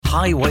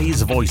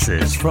Highways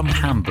Voices from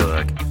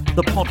Hamburg,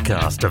 the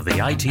podcast of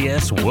the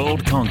ITS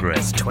World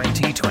Congress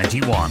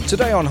 2021.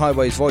 Today on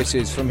Highways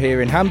Voices from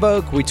here in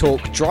Hamburg, we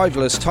talk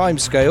driverless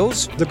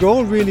timescales. The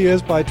goal really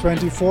is by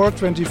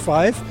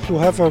 24-25 to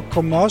have a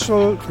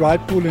commercial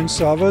ride-pooling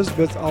service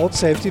without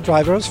safety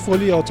drivers,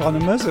 fully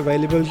autonomous,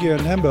 available here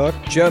in Hamburg.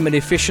 German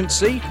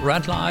efficiency.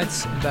 Red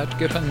lights that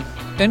give an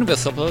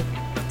invisible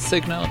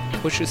signal,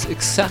 which is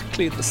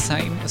exactly the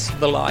same as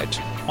the light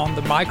on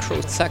the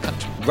microsecond.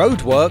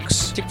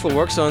 Roadworks. Tickful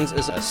Work Zones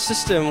is a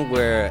system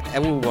where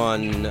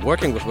everyone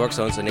working with work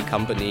zones in a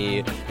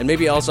company, and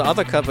maybe also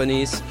other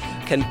companies,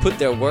 can put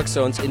their work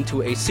zones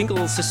into a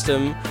single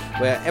system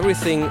where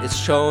everything is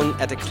shown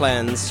at a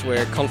glance,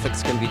 where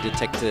conflicts can be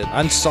detected.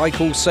 And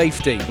cycle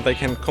safety. They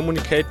can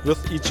communicate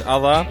with each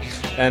other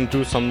and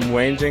do some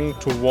ranging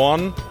to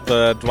warn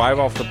the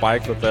driver of the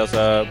bike that there's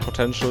a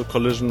potential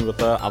collision with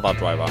the other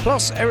driver.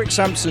 Plus Eric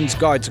Sampson's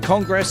Guide to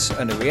Congress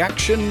and a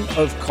reaction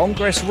of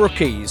Congress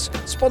rookies.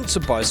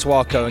 Sponsored by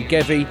Swarco and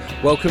Gevi.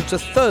 Welcome to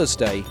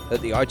Thursday at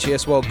the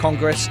ITS World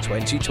Congress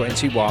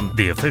 2021.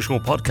 The official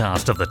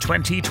podcast of the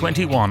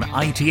 2021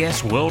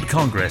 ITS World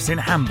Congress in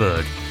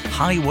Hamburg.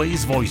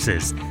 Highways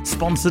Voices,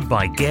 sponsored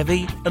by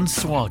Gevi and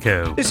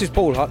Swarco. This is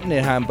Paul Hutton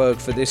in Hamburg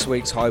for this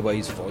week's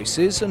Highways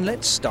Voices, and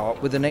let's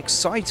start with an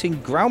exciting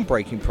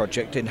groundbreaking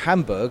project in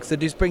Hamburg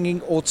that is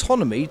bringing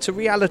autonomy to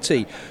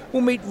reality.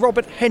 We'll meet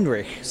Robert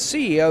Henrich,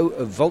 CEO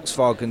of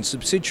Volkswagen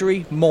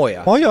subsidiary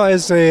MOIA. MOIA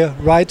is a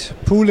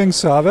ride-pooling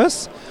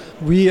service.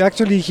 We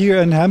actually here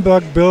in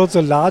Hamburg built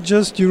the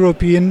largest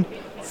European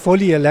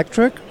fully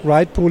electric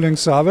ride-pooling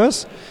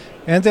service.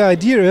 And the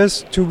idea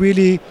is to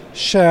really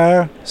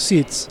share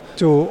seats,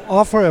 to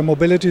offer a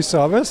mobility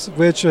service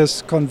which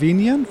is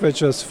convenient,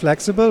 which is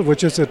flexible,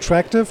 which is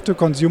attractive to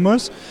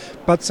consumers,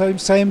 but at the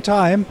same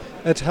time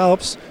it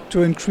helps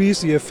to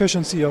increase the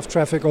efficiency of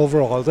traffic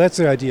overall. That's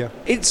the idea.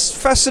 It's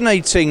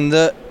fascinating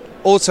that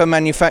auto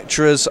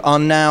manufacturers are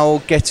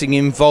now getting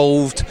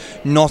involved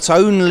not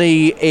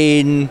only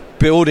in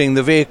building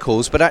the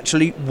vehicles, but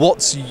actually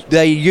what's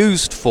they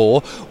used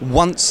for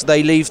once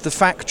they leave the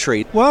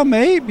factory. Well,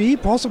 maybe,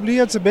 possibly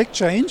it's a big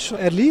change,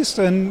 at least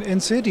in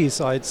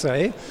cities, I'd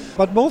say.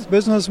 But both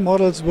business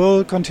models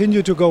will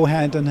continue to go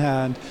hand in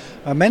hand.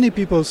 Many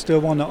people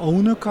still want to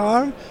own a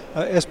car,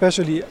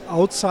 especially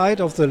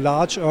outside of the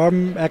large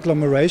urban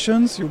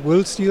agglomerations. You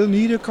will still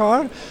need a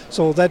car,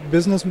 so that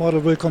business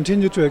model will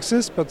continue to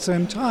exist, but at the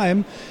same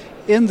time,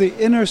 in the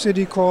inner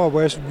city core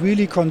where it's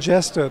really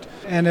congested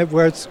and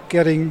where it's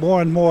getting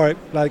more and more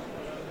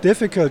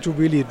difficult to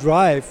really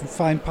drive,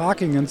 find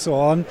parking and so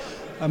on,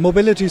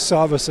 mobility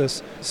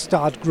services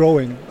start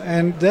growing.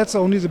 And that's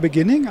only the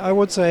beginning, I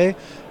would say.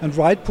 And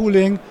ride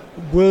pooling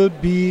will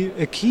be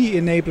a key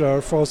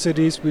enabler for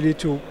cities really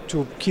to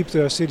keep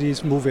their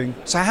cities moving.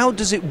 So how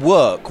does it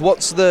work?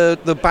 What's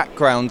the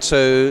background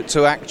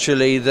to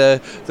actually the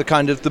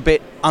kind of the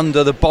bit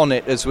under the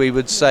bonnet, as we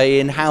would say,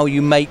 in how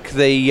you make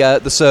the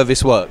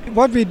service work?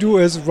 What we do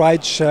is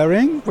ride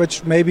sharing,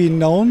 which may be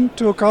known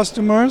to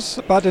customers,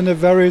 but in a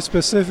very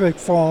specific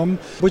form,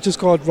 which is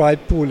called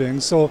ride pooling.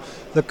 So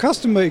the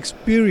customer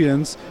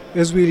experience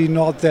is really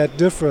not that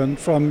different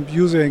from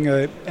using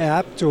an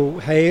app to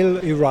hail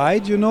a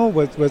ride,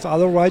 with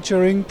other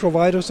ride-sharing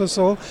providers or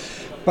so.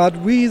 But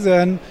we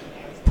then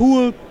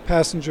pool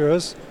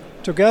passengers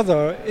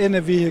together in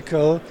a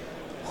vehicle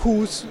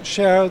who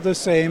share the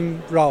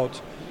same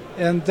route.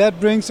 And that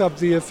brings up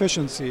the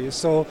efficiency.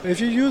 So if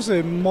you use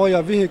a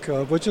MOIA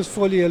vehicle, which is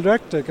fully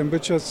electric and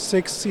which has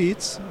 6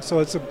 seats, so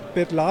it's a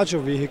bit larger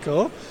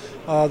vehicle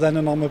than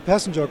a normal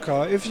passenger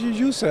car, if you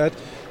use that,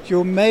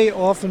 you may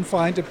often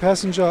find a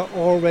passenger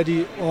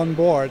already on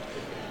board.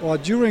 Or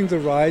during the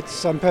ride,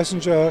 some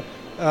passenger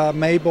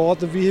may board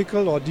the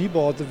vehicle or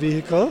deboard the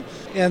vehicle.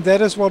 And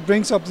that is what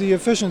brings up the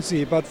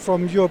efficiency. But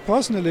from your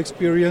personal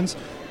experience,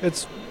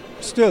 it's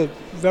still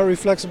very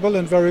flexible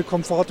and very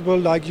comfortable,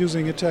 like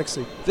using a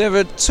taxi. There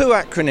are 2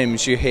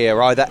 acronyms you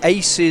hear, either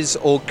ACES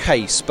or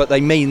CASE, but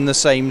they mean the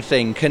same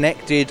thing: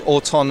 connected,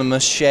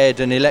 autonomous, shared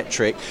and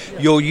electric.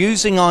 You're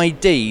using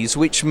IDs,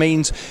 which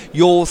means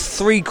you're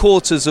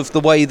 3/4 of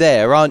the way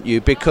there, aren't you?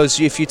 Because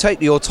if you take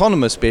the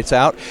autonomous bit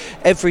out,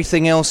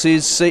 everything else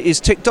is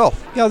ticked off.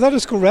 Yeah, that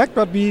is correct,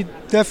 but we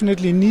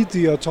definitely need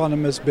the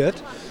autonomous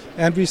bit.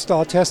 And we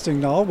start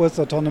testing now with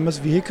autonomous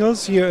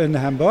vehicles here in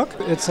Hamburg.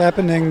 It's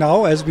happening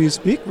now as we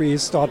speak. We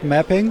start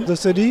mapping the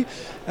city,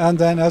 and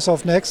then as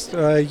of next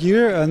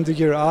year and the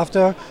year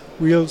after,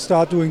 we'll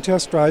start doing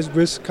test drives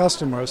with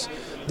customers.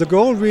 The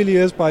goal really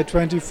is by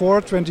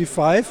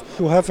 24-25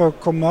 to have a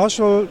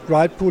commercial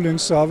ride-pooling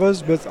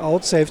service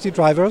without safety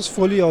drivers,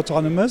 fully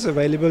autonomous,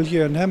 available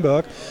here in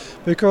Hamburg,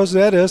 because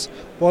that is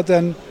what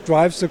then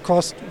drives the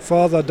cost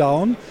further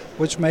down,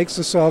 which makes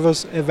the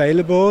service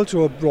available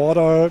to a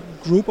broader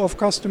group of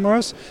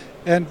customers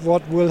and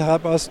what will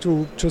help us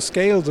to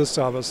scale the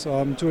service,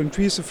 to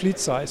increase the fleet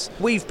size.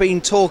 We've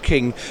been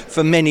talking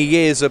for many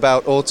years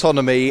about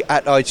autonomy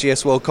at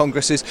ITS World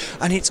Congresses,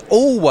 and it's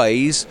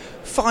always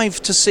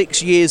 5 to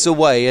 6 years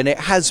away, and it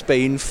has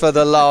been for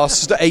the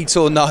last 8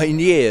 or 9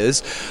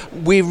 years.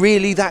 We're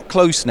really that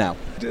close now.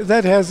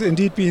 That has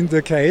indeed been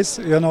the case,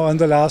 in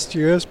the last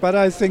years, but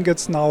I think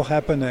it's now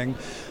happening.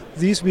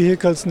 These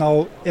vehicles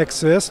now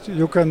exist.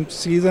 You can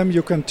see them,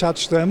 you can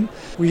touch them.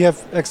 We have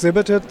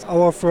exhibited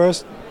our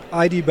first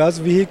ID Buzz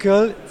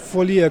vehicle,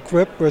 fully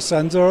equipped with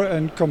sensor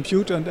and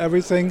compute and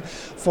everything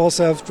for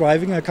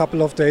self-driving a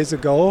couple of days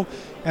ago.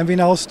 And we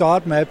now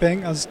start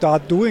mapping and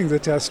start doing the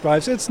test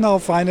drives. It's now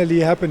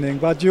finally happening,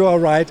 but you are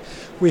right,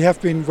 we have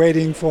been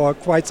waiting for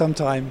quite some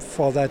time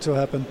for that to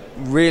happen.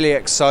 Really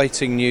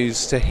exciting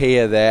news to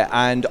hear there,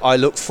 and I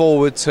look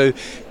forward to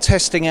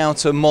testing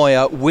out a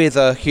Moya with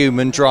a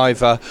human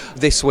driver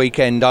this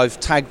weekend. I've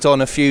tagged on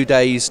a few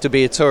days to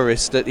be a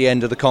tourist at the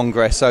end of the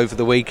Congress over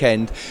the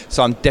weekend,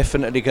 so I'm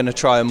definitely going to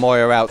try a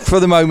Moya out. For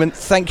the moment,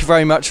 thank you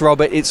very much,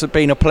 Robert. It's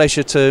been a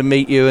pleasure to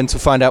meet you and to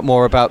find out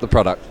more about the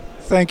product.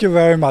 Thank you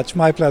very much.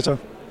 My pleasure.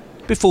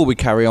 Before we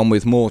carry on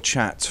with more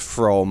chat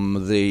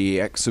from the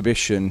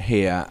exhibition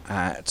here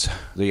at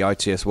the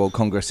ITS World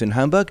Congress in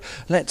Hamburg,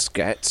 let's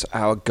get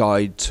our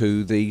guide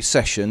to the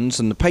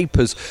sessions and the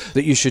papers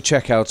that you should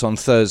check out on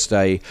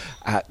Thursday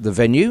at the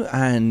venue.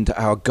 And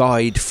our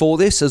guide for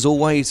this, as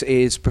always,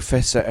 is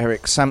Professor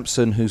Eric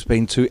Sampson, who's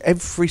been to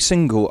every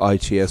single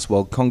ITS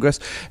World Congress.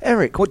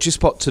 Eric, what do you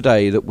spot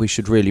today that we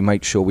should really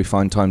make sure we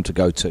find time to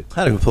go to?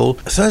 Hello, Paul.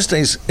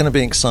 Thursday's going to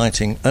be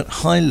exciting. At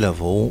high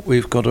level,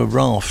 we've got a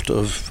raft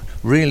of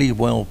really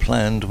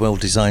well-planned,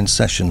 well-designed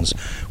sessions.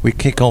 We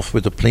kick off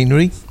with the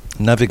plenary,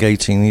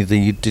 navigating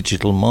the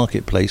digital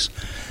marketplace.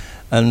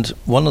 And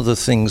one of the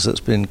things that's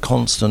been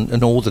constant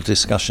in all the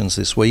discussions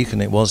this week,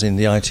 and it was in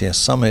the ITS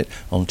Summit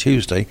on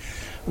Tuesday,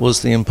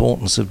 was the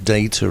importance of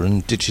data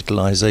and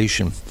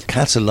digitalization,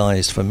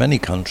 catalyzed for many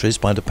countries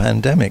by the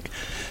pandemic.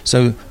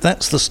 So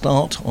that's the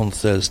start on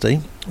Thursday.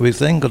 We've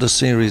then got a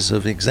series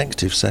of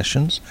executive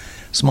sessions,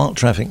 smart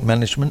traffic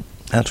management,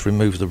 how to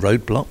remove the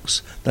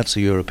roadblocks, that's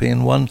a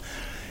European one,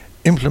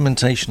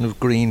 implementation of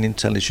green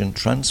intelligent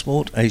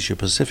transport, Asia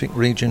Pacific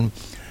region,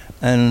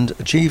 and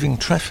achieving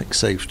traffic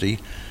safety,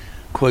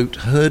 quote,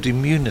 herd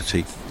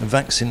immunity,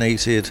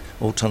 vaccinated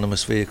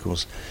autonomous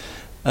vehicles.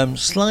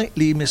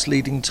 Slightly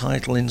misleading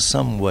title in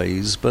some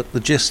ways, but the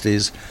gist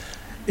is,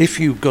 if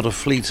you've got a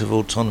fleet of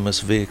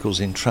autonomous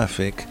vehicles in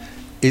traffic,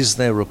 is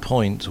there a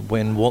point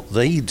when what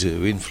they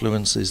do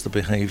influences the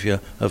behaviour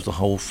of the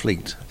whole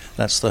fleet?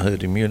 That's the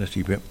herd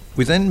immunity bit.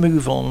 We then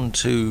move on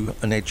to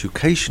an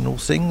educational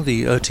thing,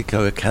 the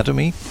Ertico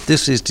Academy.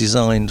 This is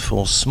designed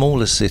for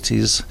smaller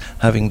cities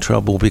having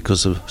trouble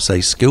because of,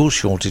 say, skill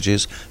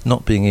shortages,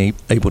 not being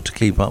able to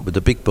keep up with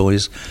the big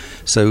boys.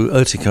 So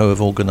Ertico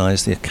have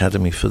organised the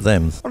academy for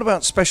them. What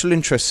about special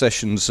interest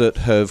sessions that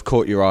have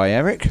caught your eye,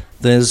 Eric?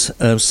 There's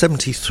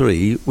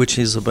 73, which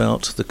is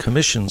about the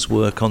Commission's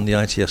work on the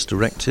ITS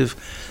Directive.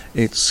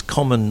 It's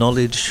common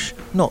knowledge,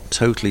 not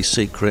totally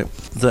secret,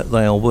 that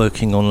they are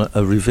working on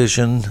a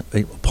revision,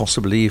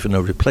 possibly even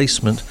a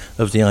replacement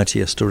of the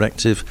ITS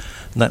Directive.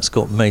 And that's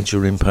got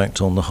major impact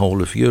on the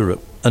whole of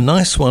Europe. A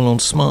nice one on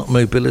smart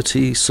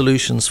mobility,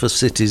 solutions for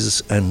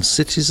cities and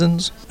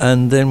citizens.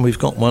 And then we've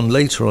got one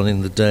later on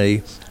in the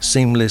day,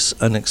 seamless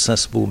and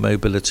accessible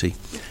mobility.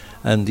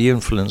 And the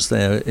influence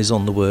there is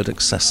on the word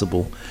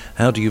accessible.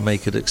 How do you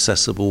make it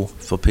accessible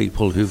for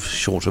people who've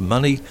shorter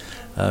money,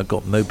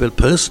 got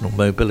personal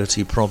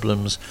mobility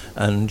problems,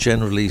 and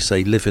generally,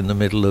 say, live in the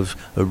middle of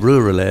a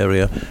rural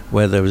area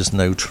where there is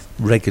no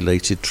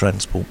regulated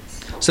transport?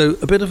 So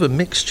a bit of a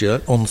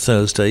mixture on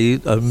Thursday,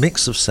 a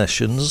mix of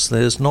sessions.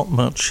 There's not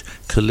much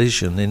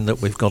collision in that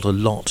we've got a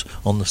lot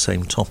on the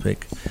same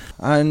topic.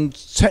 And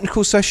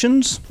technical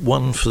sessions?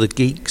 One for the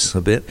geeks a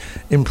bit,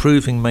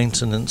 improving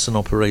maintenance and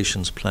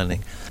operations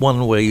planning.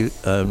 One way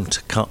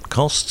to cut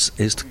costs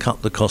is to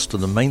cut the cost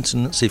of the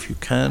maintenance if you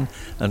can,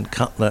 and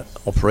cut that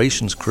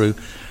operations crew.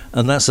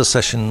 And that's a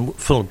session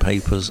full of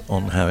papers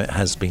on how it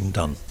has been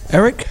done.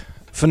 Eric?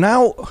 For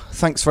now,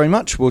 thanks very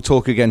much. We'll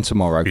talk again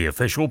tomorrow. The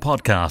official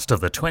podcast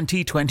of the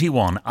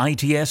 2021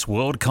 ITS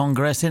World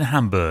Congress in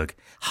Hamburg.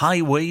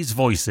 Highways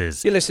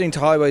Voices. You're listening to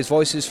Highways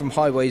Voices from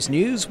Highways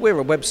News. We're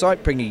a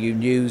website bringing you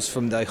news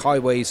from the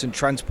highways and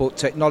transport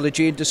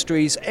technology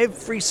industries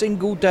every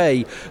single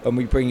day. And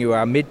we bring you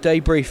our midday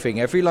briefing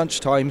every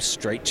lunchtime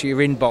straight to your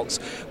inbox.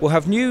 We'll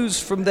have news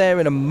from there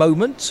in a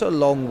moment,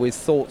 along with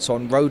thoughts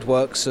on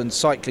roadworks and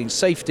cycling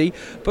safety.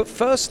 But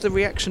first, the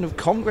reaction of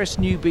Congress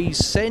newbies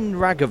Sen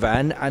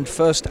Raghavan and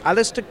first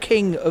Alistair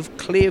King of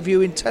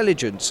Clearview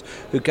Intelligence,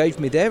 who gave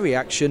me their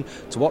reaction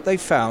to what they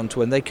found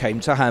when they came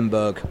to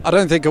Hamburg. I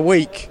don't think a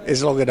week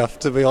is long enough,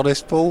 to be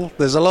honest, Paul.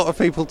 There's a lot of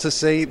people to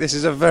see. This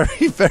is a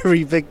very,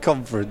 very big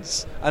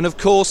conference. And of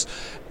course,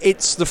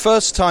 It's the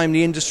first time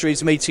the industry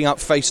is meeting up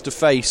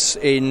face-to-face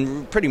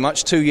in pretty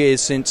much 2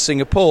 years since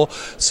Singapore,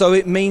 so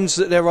it means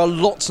that there are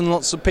lots and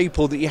lots of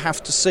people that you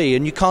have to see,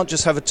 and you can't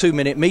just have a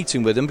 2-minute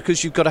meeting with them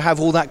because you've got to have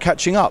all that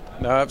catching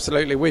up. No,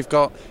 absolutely. We've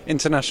got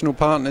international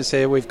partners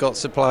here, we've got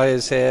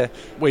suppliers here,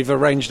 we've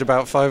arranged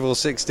about 5 or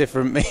 6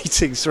 different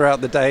meetings throughout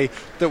the day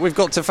that we've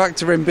got to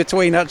factor in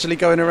between actually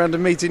going around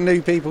and meeting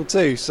new people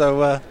too,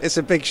 so it's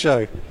a big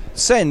show.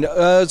 Sen,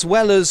 as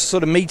well as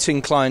sort of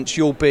meeting clients,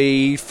 you'll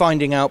be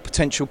finding out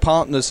potential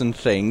partners and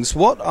things.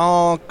 What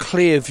are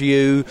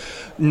Clearview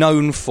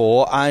known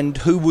for, and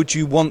who would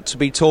you want to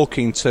be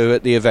talking to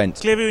at the event?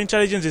 Clearview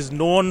Intelligence is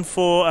known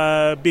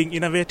for being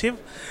innovative.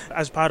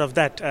 As part of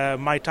that,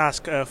 my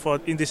task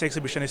in this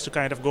exhibition is to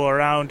kind of go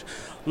around,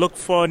 look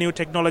for new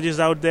technologies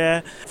out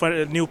there,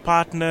 for new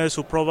partners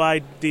who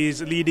provide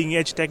these leading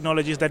edge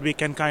technologies that we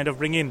can kind of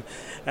bring in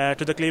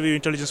to the Clearview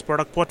Intelligence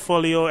product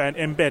portfolio and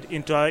embed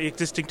into our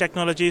existing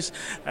technologies.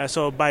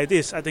 So by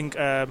this, I think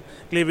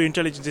Clearview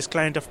Intelligence is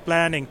kind of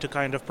planning to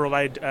kind of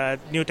provide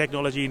new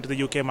technology into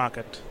the UK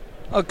market.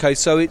 Okay,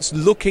 so it's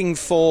looking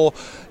for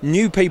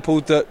new people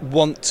that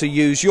want to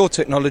use your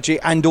technology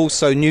and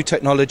also new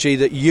technology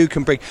that you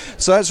can bring.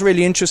 So that's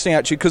really interesting,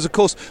 actually, because, of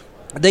course,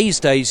 these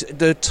days,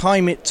 the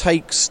time it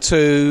takes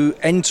to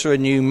enter a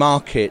new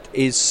market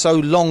is so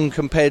long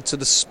compared to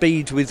the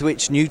speed with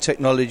which new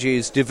technology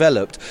is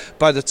developed.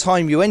 By the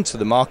time you enter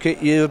the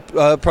market, your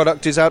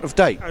product is out of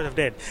date. Out of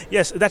date.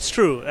 Yes, that's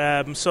true.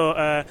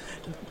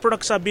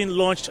 Products are being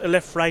launched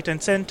left, right,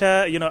 and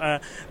center.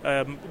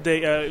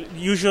 The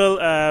usual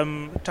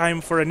time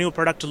for a new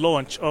product to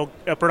launch or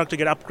a product to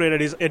get upgraded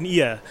is an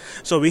year.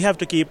 So we have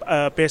to keep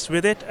pace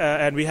with it,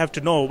 and we have to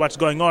know what's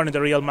going on in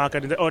the real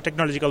market, in the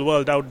technological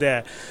world out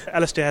there.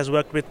 Alistair has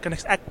worked with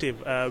Connex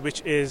Active,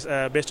 which is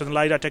based on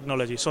LiDAR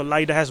technology. So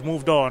LiDAR has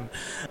moved on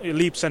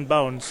leaps and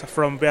bounds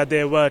from where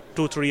they were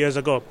 2-3 years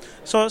ago.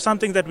 So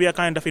something that we are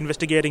kind of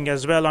investigating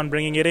as well on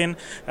bringing it in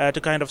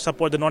to kind of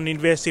support the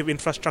non-invasive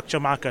infrastructure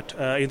market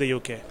in the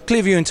UK.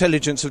 Clearview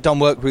Intelligence have done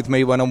work with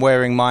me when I'm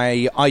wearing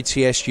my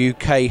ITS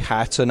UK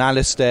hat, and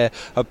Alistair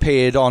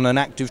appeared on an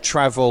active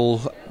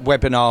travel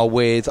webinar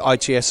with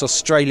ITS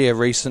Australia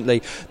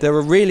recently. They're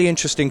a really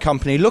interesting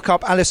company. Look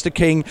up Alistair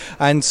King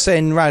and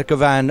Sen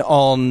Raghavan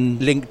on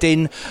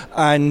LinkedIn,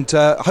 and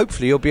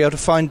hopefully you'll be able to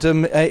find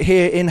them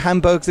here in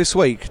Hamburg this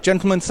week.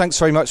 Gentlemen, thanks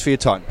very much for your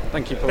time.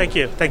 Thank you, Paul. Thank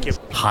you. Thank you.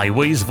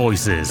 Highways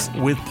Voices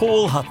with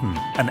Paul Hutton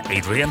and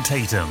Adrian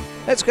Tatum.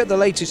 Let's get the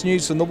latest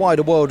news from the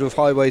wider world of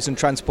highways and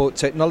transport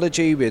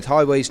technology with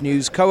Highways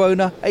News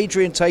co-owner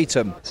Adrian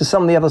Tatum. So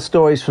some of the other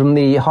stories from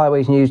the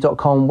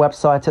highwaysnews.com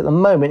website at the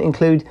moment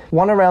include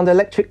one around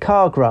electric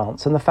car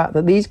grants and the fact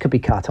that these could be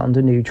cut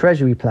under new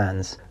Treasury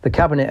plans. The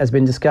Cabinet has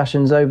been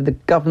discussions over the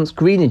government's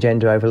green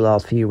agenda over the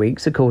last few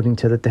weeks, according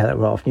to the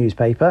Telegraph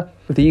newspaper.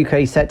 With the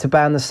UK set to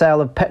ban the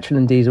sale of petrol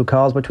and diesel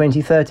cars by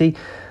 2030,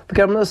 the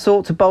government has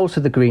sought to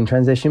bolster the green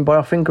transition by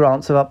offering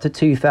grants of up to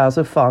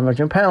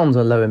 £2,500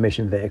 on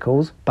low-emission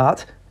vehicles.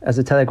 But, as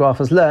the Telegraph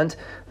has learnt,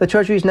 the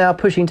Treasury is now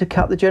pushing to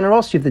cut the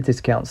generosity of the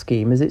discount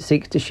scheme as it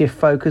seeks to shift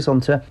focus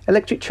onto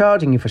electric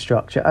charging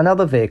infrastructure and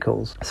other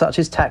vehicles, such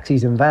as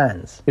taxis and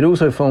vans. It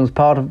also forms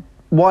part of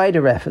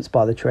wider efforts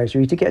by the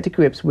Treasury to get to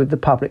grips with the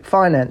public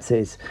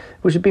finances,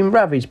 which have been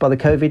ravaged by the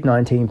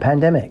COVID-19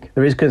 pandemic.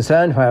 There is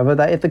concern, however,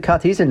 that if the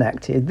cut is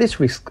enacted, this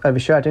risks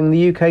overshadowing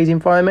the UK's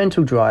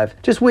environmental drive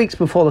just weeks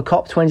before the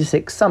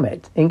COP26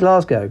 summit in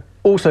Glasgow.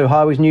 Also,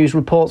 Highways News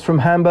reports from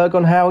Hamburg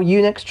on how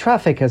Unex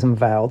Traffic has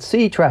unveiled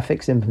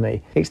C-Traffic's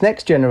infamy, its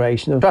next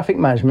generation of traffic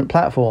management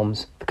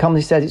platforms. The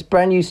company says its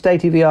brand new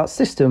state-of-the-art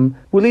system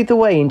will lead the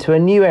way into a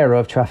new era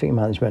of traffic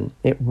management.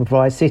 It will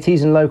provide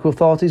cities and local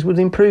authorities with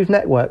an improved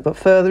network that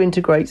further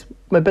integrates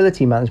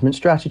mobility management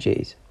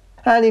strategies.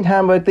 And in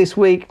Hamburg this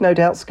week, no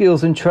doubt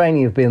skills and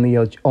training have been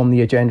on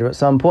the agenda at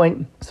some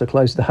point. So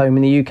close to home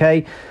in the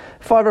UK,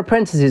 5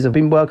 apprentices have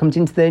been welcomed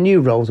into their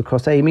new roles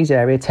across Amy's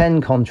Area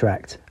 10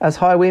 contract as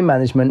highway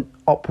management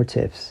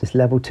operatives. This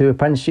Level 2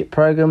 apprenticeship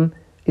programme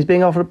is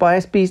being offered by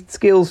SB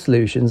Skills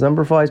Solutions and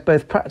provides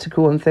both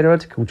practical and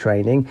theoretical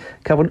training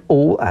covering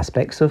all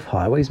aspects of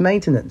highways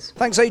maintenance.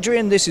 Thanks,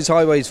 Adrian. This is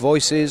Highways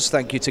Voices.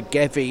 Thank you to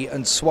Gevi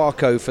and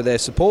Swarco for their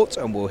support,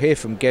 and we'll hear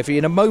from Gevi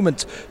in a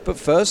moment. But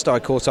first, I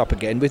caught up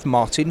again with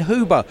Martin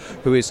Huber,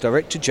 who is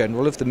Director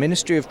General of the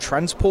Ministry of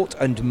Transport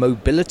and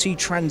Mobility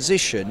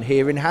Transition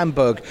here in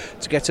Hamburg,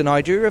 to get an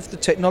idea of the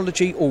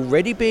technology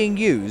already being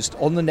used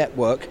on the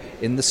network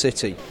in the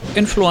city.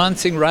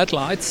 Influencing red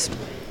lights,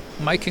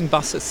 making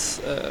buses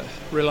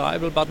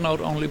reliable, but not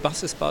only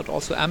buses, but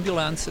also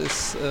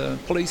ambulances,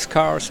 police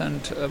cars,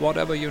 and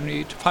whatever you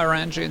need, fire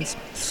engines.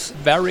 It's a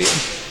very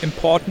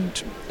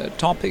important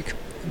topic,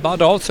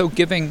 but also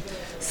giving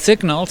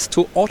signals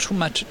to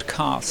automated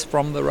cars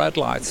from the red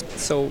lights,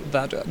 so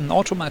that an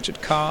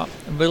automated car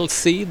will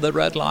see the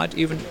red light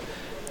even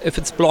if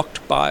it's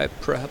blocked by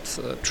perhaps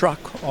a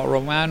truck or a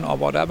van or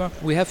whatever.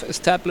 We have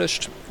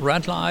established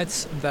red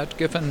lights that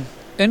give an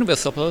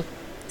invisible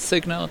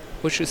signal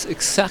which is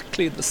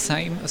exactly the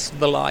same as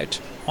the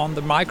light on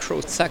the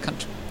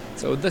microsecond.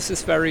 So this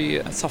is very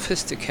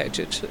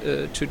sophisticated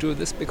to do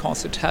this,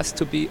 because it has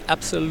to be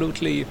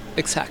absolutely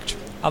exact.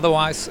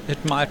 Otherwise,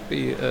 it might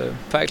be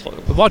fatal.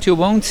 What you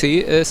won't see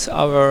is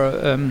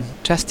our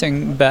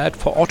testing bed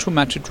for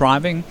automated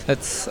driving.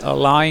 It's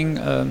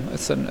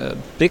it's a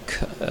big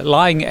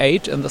lying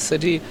aid in the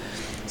city.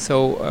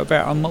 So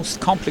there are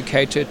most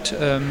complicated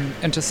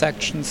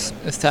intersections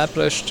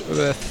established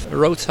with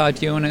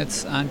roadside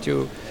units, and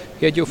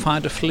here you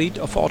find a fleet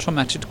of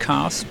automated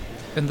cars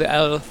in the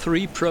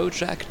L3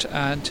 project,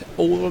 and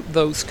all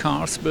those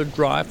cars will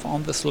drive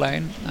on this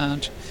lane.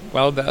 And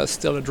well, there's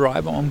still a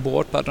driver on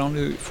board, but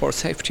only for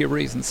safety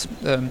reasons.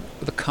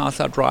 The cars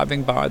are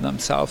driving by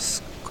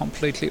themselves,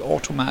 completely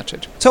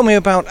automated. Tell me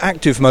about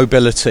active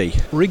mobility.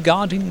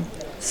 Regarding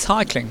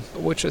cycling,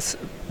 which is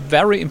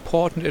very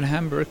important in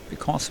Hamburg,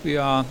 because we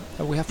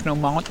have no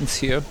mountains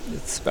here.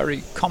 It's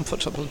very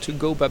comfortable to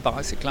go by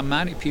bicycle, and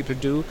many people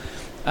do,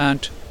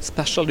 and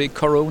especially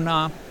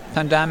Corona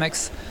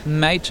pandemics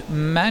made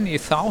many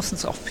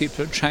thousands of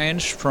people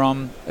change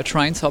from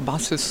trains or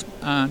buses,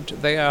 and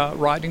they are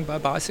riding by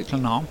bicycle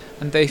now,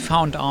 and they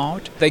found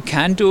out they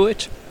can do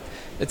it.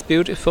 It's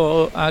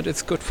beautiful and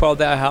it's good for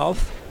their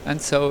health,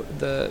 and so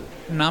the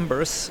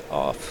numbers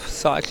of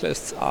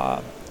cyclists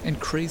are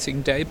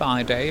increasing day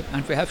by day,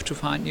 and we have to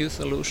find new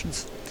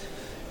solutions.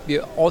 We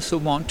also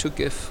want to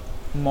give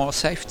more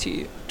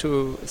safety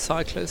to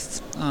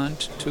cyclists and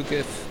to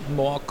give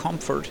more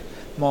comfort,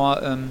 more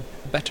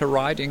better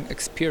riding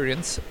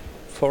experience,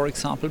 for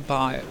example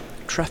by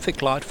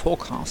traffic light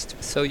forecast.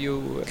 So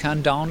you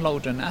can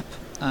download an app,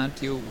 and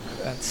you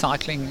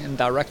cycling in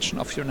direction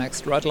of your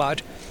next red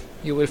light,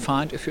 you will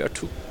find if you are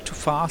too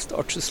fast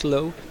or too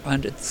slow,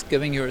 and it's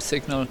giving you a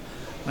signal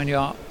when you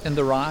are in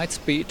the right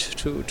speed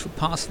to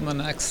pass the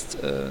next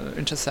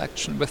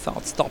intersection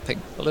without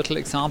stopping. A little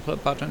example,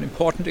 but an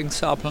important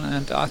example,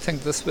 and I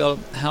think this will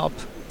help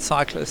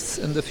cyclists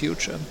in the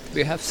future.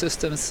 We have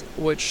systems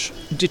which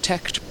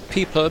detect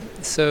people,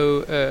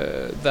 so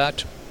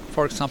that,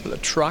 for example, a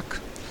truck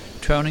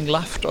turning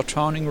left or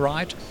turning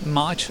right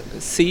might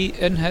see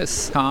in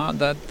his car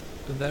that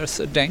there's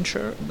a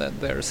danger,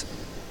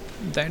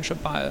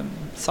 by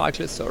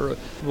cyclists or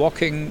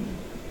walking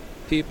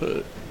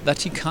people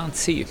that he can't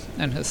see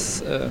in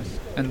his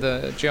in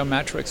the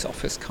geometrics of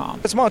his car.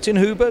 That's Martin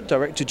Huber,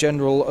 Director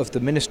General of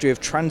the Ministry of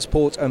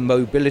Transport and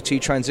Mobility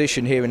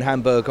Transition here in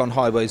Hamburg on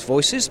Highways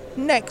Voices.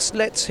 Next,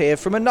 let's hear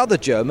from another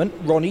German,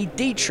 Ronny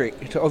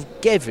Dietrich of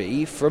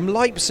GEWI from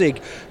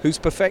Leipzig, who's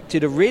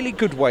perfected a really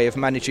good way of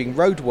managing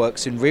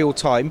roadworks in real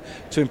time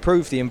to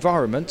improve the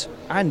environment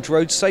and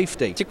road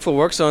safety. TIC for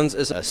Work Zones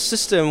is a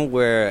system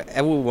where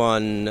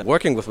everyone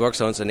working with work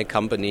zones in a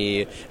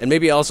company, and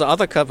maybe also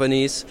other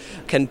companies,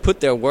 can put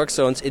their work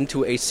zones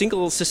into a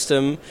single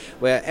system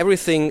where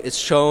everything is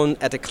shown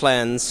at a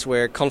glance,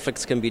 where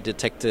conflicts can be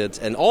detected,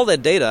 and all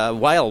that data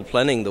while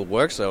planning the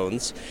work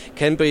zones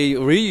can be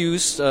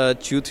reused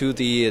due to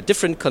the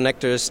different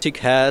connectors TIC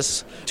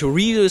has to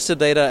reuse the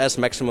data as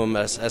maximum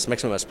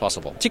as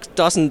possible. TIC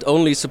doesn't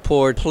only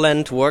support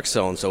planned work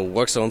zones, so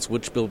work zones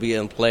which will be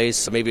in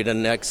place maybe the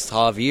next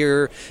half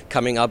year,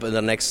 coming up in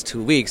the next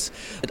 2 weeks.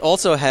 It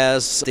also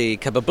has the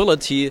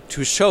capability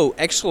to show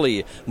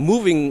actually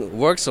moving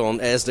work zone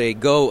as they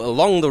go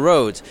along the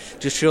road,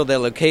 to show their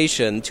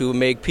location, to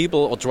make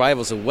people or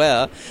drivers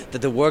aware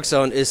that the work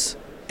zone is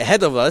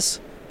ahead of us,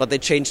 but they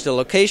changed the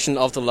location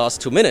of the last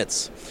 2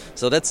 minutes.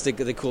 So that's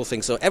the cool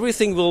thing. So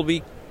everything will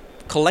be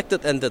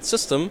collected in that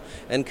system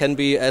and can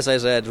be, as I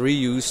said,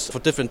 reused for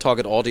different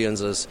target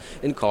audiences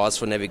in cars,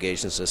 for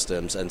navigation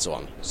systems and so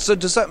on. So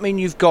does that mean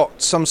you've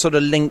got some sort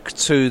of link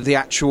to the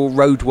actual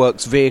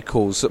roadworks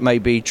vehicles that may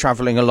be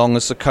travelling along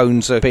as the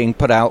cones are being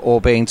put out or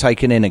being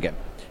taken in again?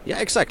 Yeah,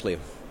 exactly.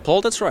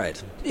 Paul, that's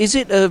right. Is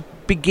it a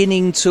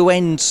beginning to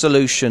end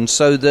solution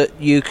so that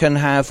you can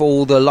have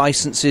all the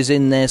licenses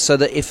in there, so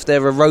that if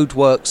there are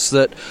roadworks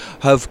that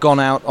have gone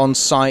out on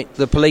site,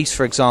 the police,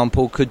 for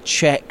example, could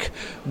check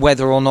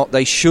whether or not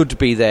they should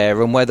be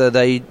there and whether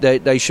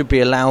they should be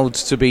allowed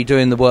to be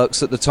doing the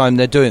works at the time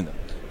they're doing them?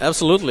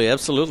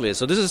 Absolutely.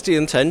 So this is the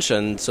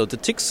intention. So the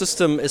TIC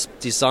system is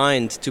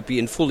designed to be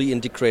a fully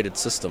integrated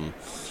system,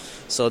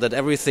 so that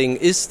everything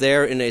is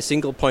there in a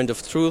single point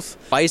of truth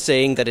by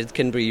saying that it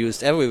can be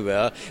used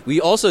everywhere. We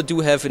also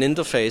do have an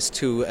interface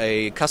to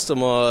a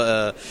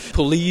customer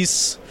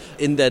police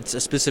in that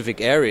specific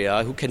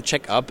area who can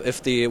check up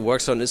if the work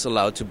zone is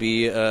allowed to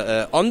be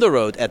on the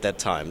road at that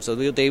time. So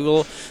they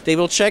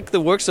will check the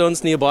work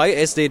zones nearby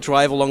as they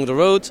drive along the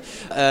road,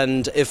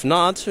 and if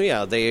not,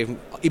 they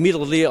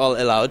immediately are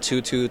allowed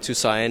to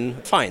sign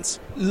fines.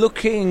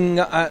 Looking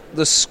at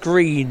the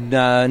screen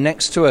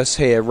next to us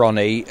here,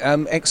 Ronny,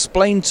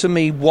 explain to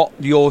me what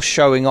you're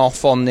showing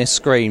off on this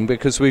screen,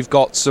 because we've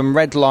got some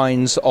red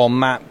lines on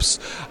maps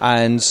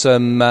and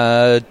some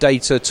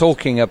data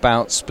talking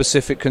about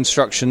specific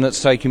construction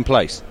that's taking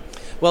place.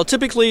 Well,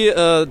 typically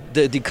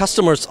the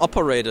customers'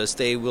 operators,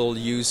 they will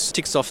use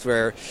TIC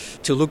software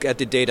to look at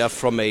the data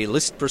from a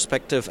list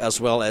perspective as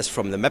well as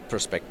from the map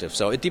perspective.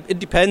 So it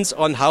depends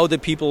on how the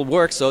people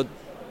work. So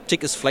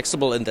TIC is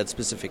flexible in that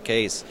specific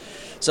case.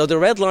 So the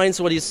red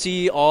lines, what you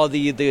see, are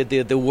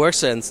the work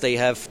sense they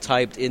have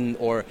typed in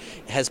or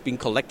has been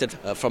collected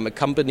from a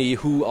company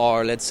who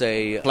are, let's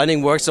say,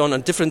 planning work zone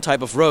on different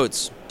type of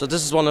roads. So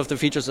this is one of the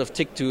features of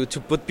TIC to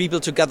put people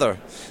together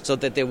so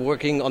that they're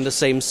working on the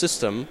same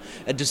system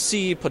and to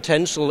see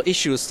potential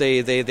issues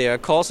they are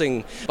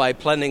causing by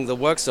planning the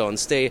work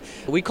zones.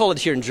 We call it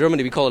here in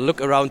Germany, we call it look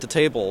around the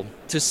table,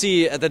 to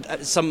see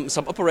that some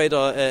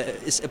operator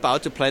is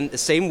about to plan the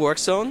same work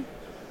zone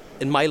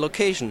in my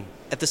location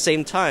at the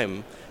same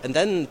time. And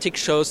then TIC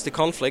shows the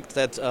conflict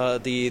that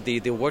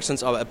the work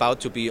zones are about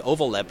to be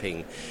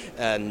overlapping.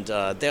 And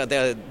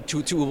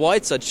to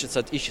avoid such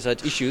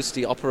issues,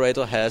 the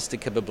operator has the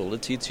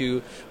capability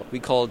to what we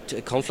call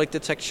conflict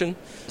detection,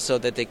 so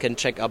that they can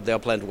check up their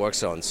planned work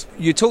zones.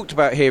 You talked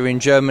about here in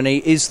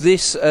Germany. Is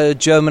this a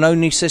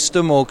German-only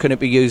system, or can it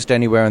be used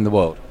anywhere in the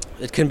world?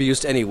 It can be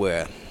used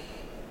anywhere.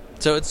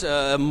 So it's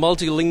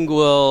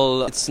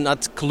multilingual. It's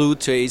not glued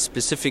to a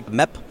specific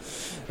map.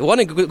 One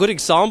good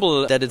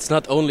example that it's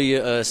not only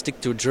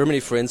stick to Germany,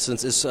 for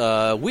instance, is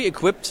we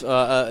equipped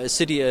a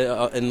city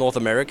in North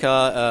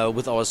America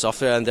with our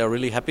software, and they're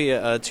really happy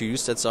to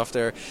use that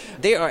software.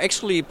 They are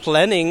actually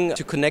planning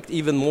to connect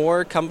even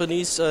more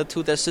companies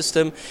to their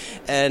system.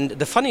 And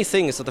the funny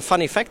thing is, the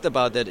funny fact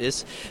about that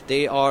is,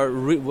 they are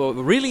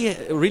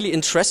really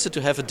interested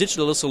to have a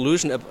digital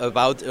solution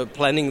about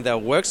planning their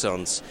work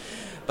zones.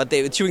 But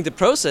during the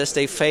process,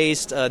 they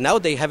faced, now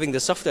they having the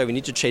software, we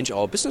need to change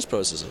our business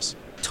processes.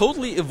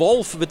 Totally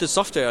evolve with the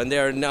software, and they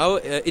are now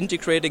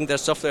integrating their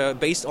software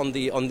based on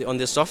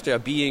the software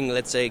being,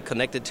 let's say,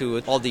 connected to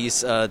all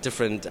these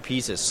different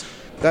pieces.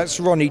 That's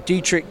Ronny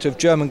Dietrich of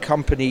German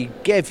company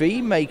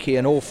Gevi, making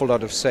an awful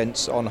lot of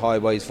sense on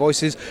Highways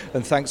Voices.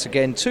 And thanks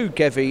again to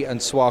Gevi and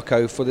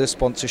Swarco for their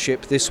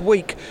sponsorship this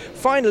week.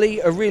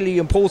 Finally, a really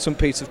important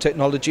piece of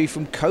technology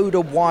from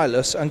Coda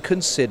Wireless and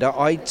Consider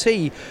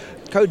IT.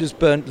 Coda's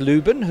Bernd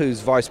Lüben,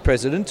 who's Vice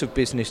President of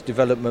Business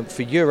Development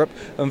for Europe,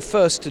 and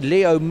first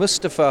Leo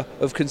Mustafa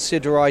of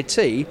Consider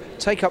IT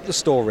take up the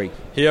story.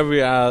 Here we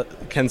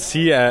can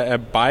see a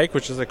bike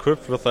which is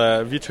equipped with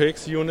a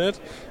V2X unit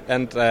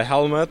and a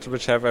helmet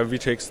which have a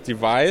V2X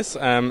device,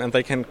 and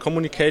they can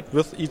communicate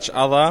with each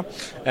other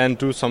and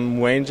do some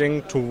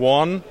ranging to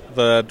warn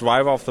the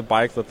driver of the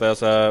bike that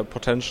there's a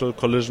potential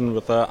collision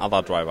with the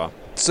other driver.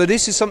 So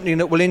this is something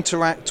that will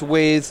interact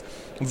with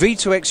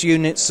V2X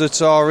units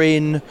that are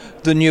in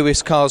the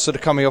newest cars that are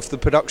coming off the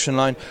production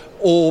line,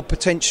 or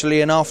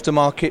potentially an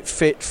aftermarket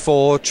fit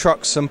for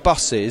trucks and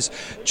buses,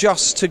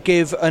 just to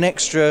give an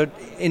extra,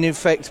 in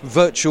effect,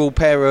 virtual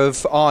pair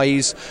of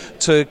eyes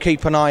to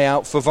keep an eye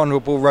out for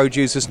vulnerable road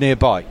users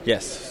nearby.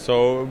 Yes,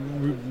 so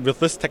with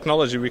this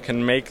technology we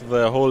can make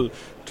the whole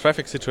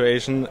traffic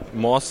situation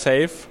more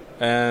safe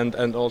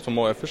and also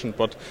more efficient.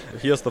 But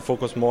here's the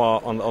focus more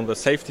on the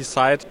safety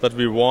side, that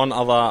we warn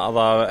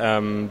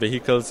other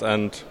vehicles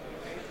and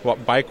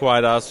bike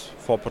riders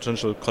for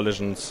potential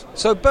collisions.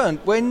 So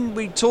Bernd, when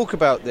we talk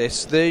about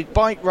this, the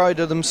bike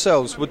rider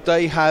themselves, would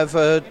they have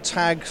a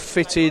tag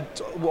fitted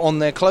on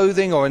their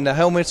clothing or in their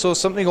helmet or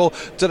something, or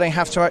do they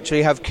have to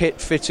actually have kit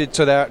fitted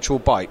to their actual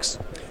bikes?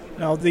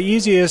 Now, the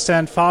easiest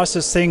and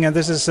fastest thing, and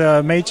this is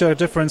a major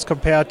difference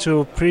compared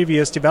to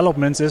previous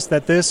developments, is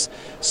that this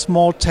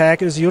small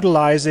tag is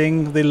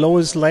utilizing the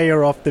lowest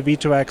layer of the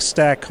V2X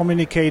stack,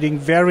 communicating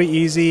very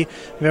easy,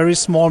 very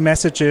small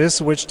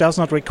messages, which does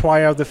not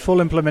require the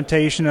full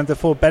implementation and the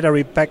full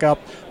battery backup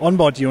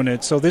onboard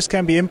unit. So this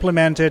can be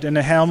implemented in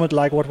a helmet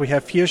like what we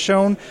have here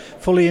shown,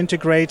 fully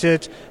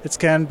integrated. It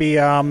can be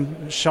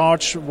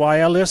charged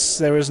wireless.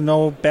 There is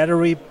no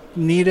battery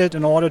needed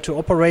in order to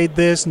operate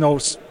this, no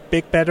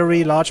big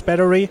battery, large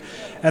battery,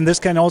 and this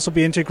can also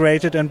be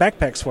integrated in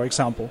backpacks, for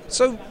example.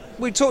 So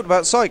we talked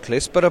about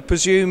cyclists, but I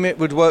presume it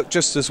would work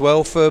just as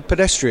well for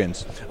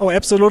pedestrians. Oh,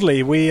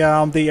 absolutely.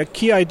 The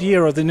key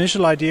idea, or the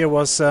initial idea,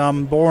 was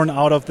born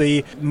out of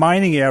the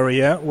mining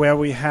area, where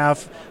we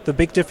have the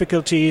big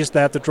difficulties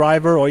that the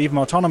driver or even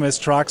autonomous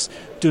trucks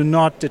do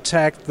not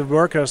detect the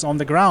workers on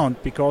the ground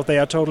because they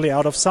are totally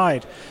out of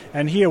sight.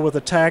 And here with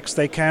the tags,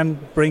 they can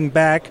bring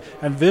back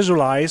and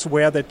visualize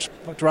where the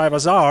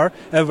drivers are,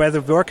 where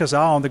the workers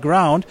are on the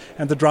ground,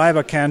 and the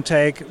driver can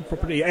take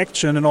property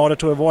action in order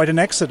to avoid an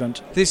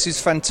accident. This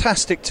is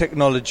fantastic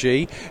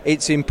technology.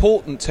 It's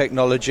important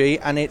technology,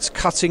 and it's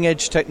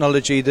cutting-edge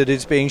technology that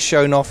is being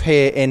shown off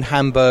here in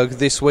Hamburg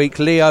this week.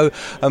 Leo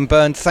and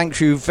Bernd, thank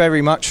you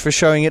very much for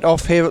showing it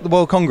off here at the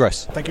World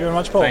Congress. Thank you very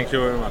much, Paul. Thank you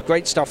very much.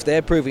 Great stuff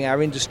there, proving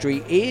our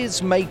industry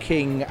is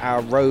making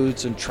our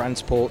roads and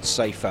transport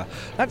safer.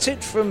 That's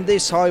it from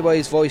this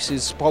Highways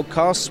Voices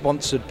podcast,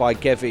 sponsored by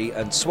Gevi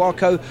and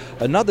Swarco.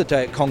 Another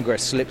day at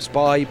Congress slips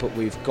by, but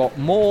we've got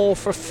more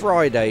for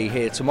Friday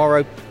here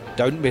tomorrow.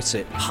 Don't miss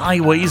it.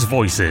 Highways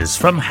Voices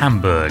from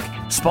Hamburg,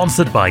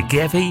 sponsored by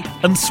Gevi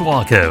and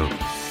Swarco.